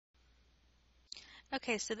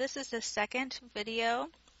Okay, so this is the second video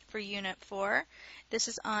for Unit 4. This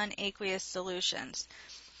is on aqueous solutions.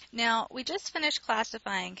 Now, we just finished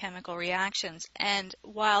classifying chemical reactions, and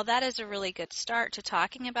while that is a really good start to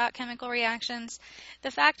talking about chemical reactions,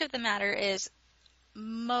 the fact of the matter is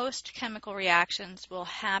most chemical reactions will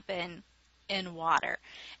happen in water.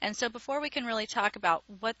 And so before we can really talk about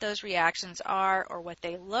what those reactions are or what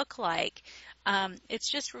they look like, it's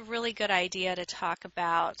just a really good idea to talk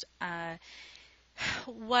about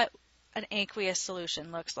what an aqueous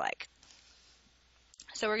solution looks like.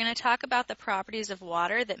 So we're going to talk about the properties of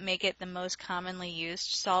water that make it the most commonly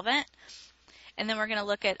used solvent, and then we're going to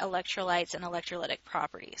look at electrolytes and electrolytic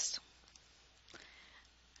properties.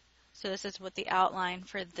 So this is what the outline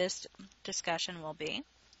for this discussion will be.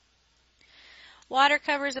 Water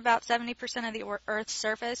covers about 70% of the Earth's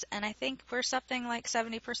surface, and I think we're something like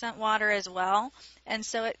 70% water as well. And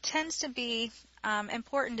so it tends to be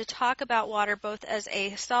important to talk about water both as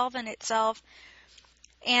a solvent itself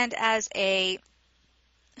and as a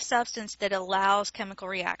substance that allows chemical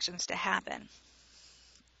reactions to happen.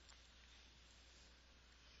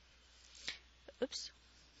 Oops.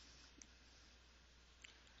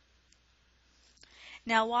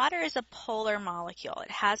 Now, water is a polar molecule.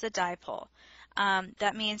 It has a dipole.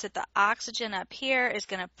 That means that the oxygen up here is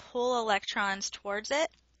going to pull electrons towards it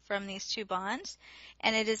from these two bonds,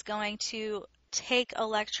 and it is going to take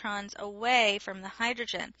electrons away from the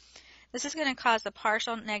hydrogen. This is going to cause a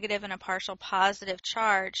partial negative and a partial positive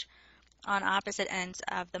charge on opposite ends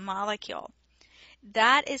of the molecule.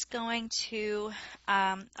 That is going to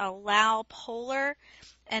allow polar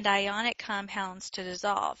and ionic compounds to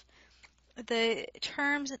dissolve. The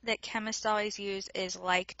terms that chemists always use is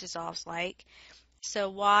like dissolves like. So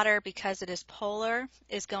water, because it is polar,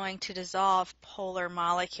 is going to dissolve polar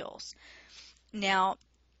molecules. Now,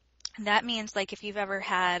 that means like if you've ever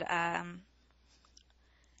had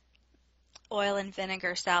oil and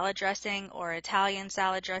vinegar salad dressing or Italian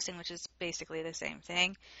salad dressing, which is basically the same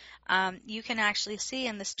thing, you can actually see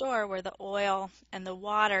in the store where the oil and the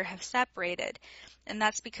water have separated. And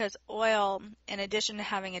that's because oil, in addition to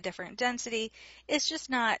having a different density, is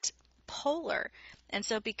just not polar. And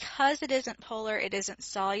so because it isn't polar, it isn't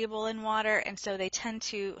soluble in water, and so they tend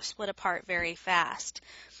to split apart very fast.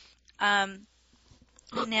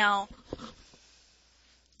 Now,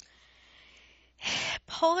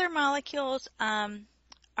 polar molecules are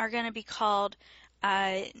going to be called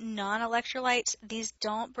non-electrolytes. These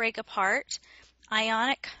don't break apart.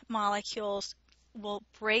 Ionic molecules will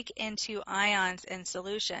break into ions in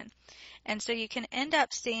solution. And so you can end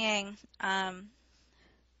up seeing,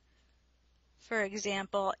 for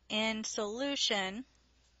example, in solution,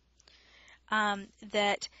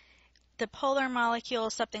 that the polar molecule,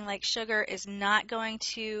 something like sugar, is not going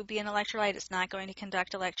to be an electrolyte. It's not going to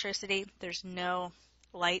conduct electricity. There's no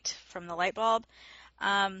light from the light bulb.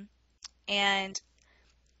 And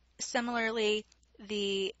similarly,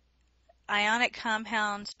 the ionic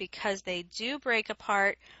compounds, because they do break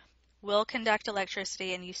apart, will conduct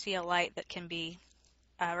electricity, and you see a light that can be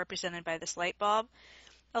represented by this light bulb.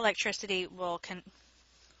 Electricity will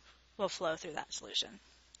flow through that solution.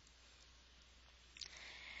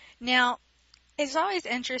 Now, it's always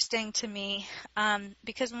interesting to me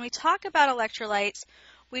because when we talk about electrolytes,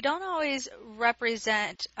 we don't always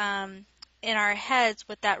represent in our heads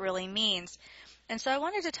what that really means. And so I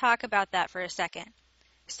wanted to talk about that for a second.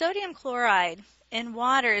 Sodium chloride in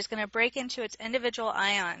water is going to break into its individual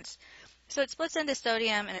ions. So it splits into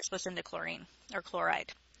sodium and it splits into chlorine or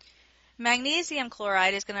chloride. Magnesium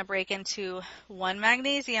chloride is going to break into one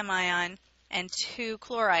magnesium ion and two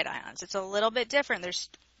chloride ions. It's a little bit different. There's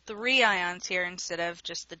 3 ions here instead of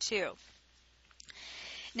just the 2.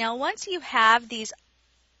 Now, once you have these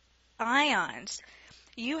ions,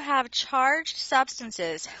 you have charged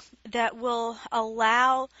substances that will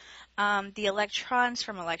allow the electrons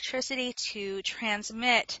from electricity to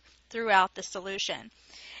transmit throughout the solution.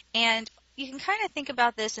 And you can kind of think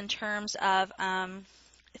about this in terms of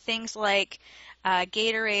things like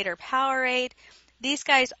Gatorade or Powerade. These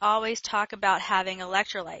guys always talk about having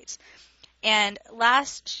electrolytes. And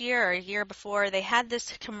last year or a year before, they had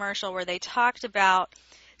this commercial where they talked about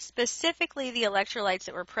specifically the electrolytes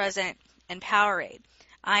that were present in Powerade.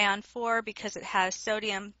 Ion 4 because it has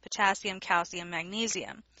sodium, potassium, calcium,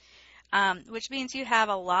 magnesium, which means you have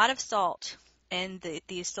a lot of salt in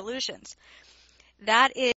these solutions.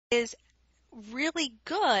 That is really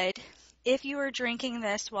good if you are drinking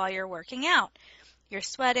this while you're working out. You're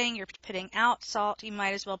sweating, you're putting out salt, you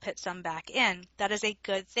might as well put some back in. That is a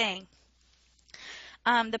good thing.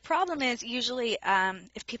 The problem is usually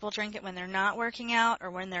if people drink it when they're not working out or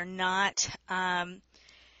when they're not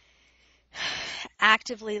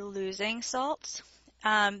actively losing salts.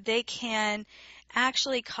 They can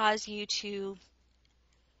actually cause you to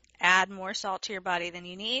add more salt to your body than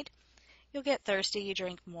you need. You'll get thirsty, you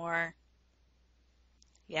drink more.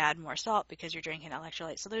 You add more salt because you're drinking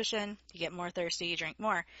electrolyte solution. You get more thirsty, you drink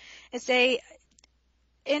more. It's a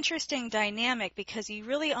interesting dynamic because you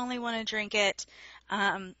really only want to drink it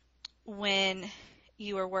when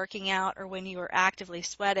you are working out or when you are actively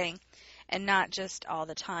sweating and not just all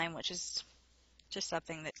the time, which is just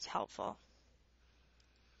something that's helpful.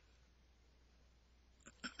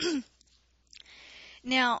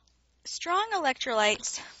 Now, strong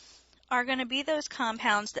electrolytes are going to be those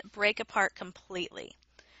compounds that break apart completely.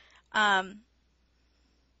 We'll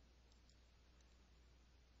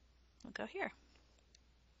go here.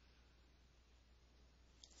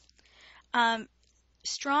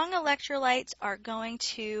 Strong electrolytes are going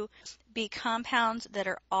to be compounds that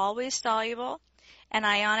are always soluble and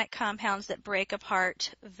ionic compounds that break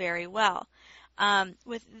apart very well.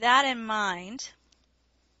 With that in mind,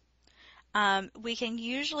 we can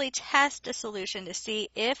usually test a solution to see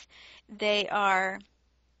if they are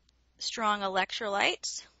strong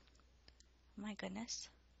electrolytes. My goodness.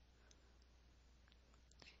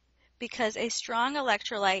 Because a strong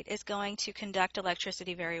electrolyte is going to conduct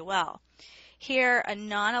electricity very well. Here, a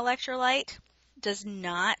non-electrolyte does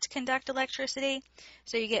not conduct electricity,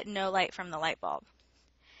 so you get no light from the light bulb.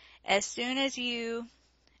 As soon as you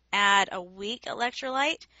add a weak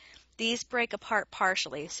electrolyte, these break apart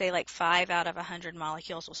partially. Say like 5 out of 100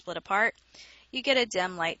 molecules will split apart. You get a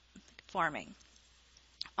dim light forming.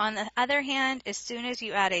 On the other hand, as soon as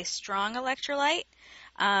you add a strong electrolyte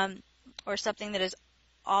or something that is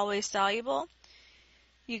always soluble,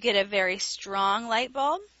 you get a very strong light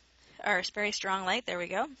bulb, or very strong light, there we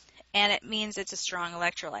go, and it means it's a strong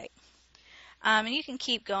electrolyte. And you can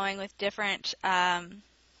keep going with different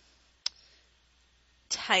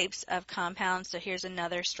types of compounds. So here's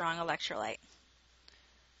another strong electrolyte.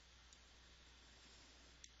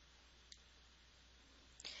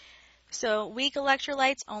 So weak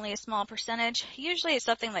electrolytes, only a small percentage. Usually it's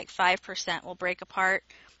something like 5% will break apart.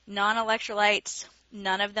 Non-electrolytes,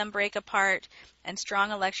 none of them break apart. And strong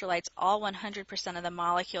electrolytes, all 100% of the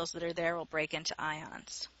molecules that are there will break into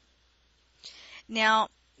ions. Now,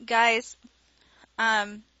 guys,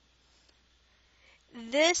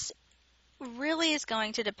 this really is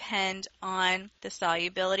going to depend on the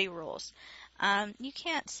solubility rules. You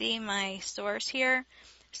can't see my source here.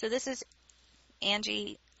 So this is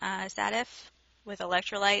Angie Sadif with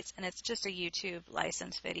electrolytes, and it's just a YouTube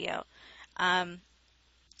license video.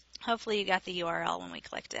 Hopefully you got the URL when we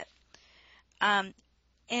clicked it.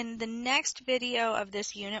 In the next video of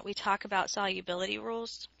this unit, we talk about solubility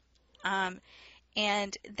rules,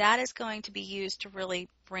 and that is going to be used to really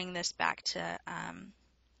bring this back to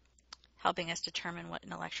helping us determine what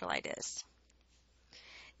an electrolyte is.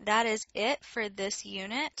 That is it for this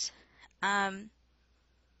unit.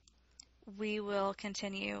 We will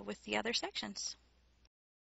continue with the other sections.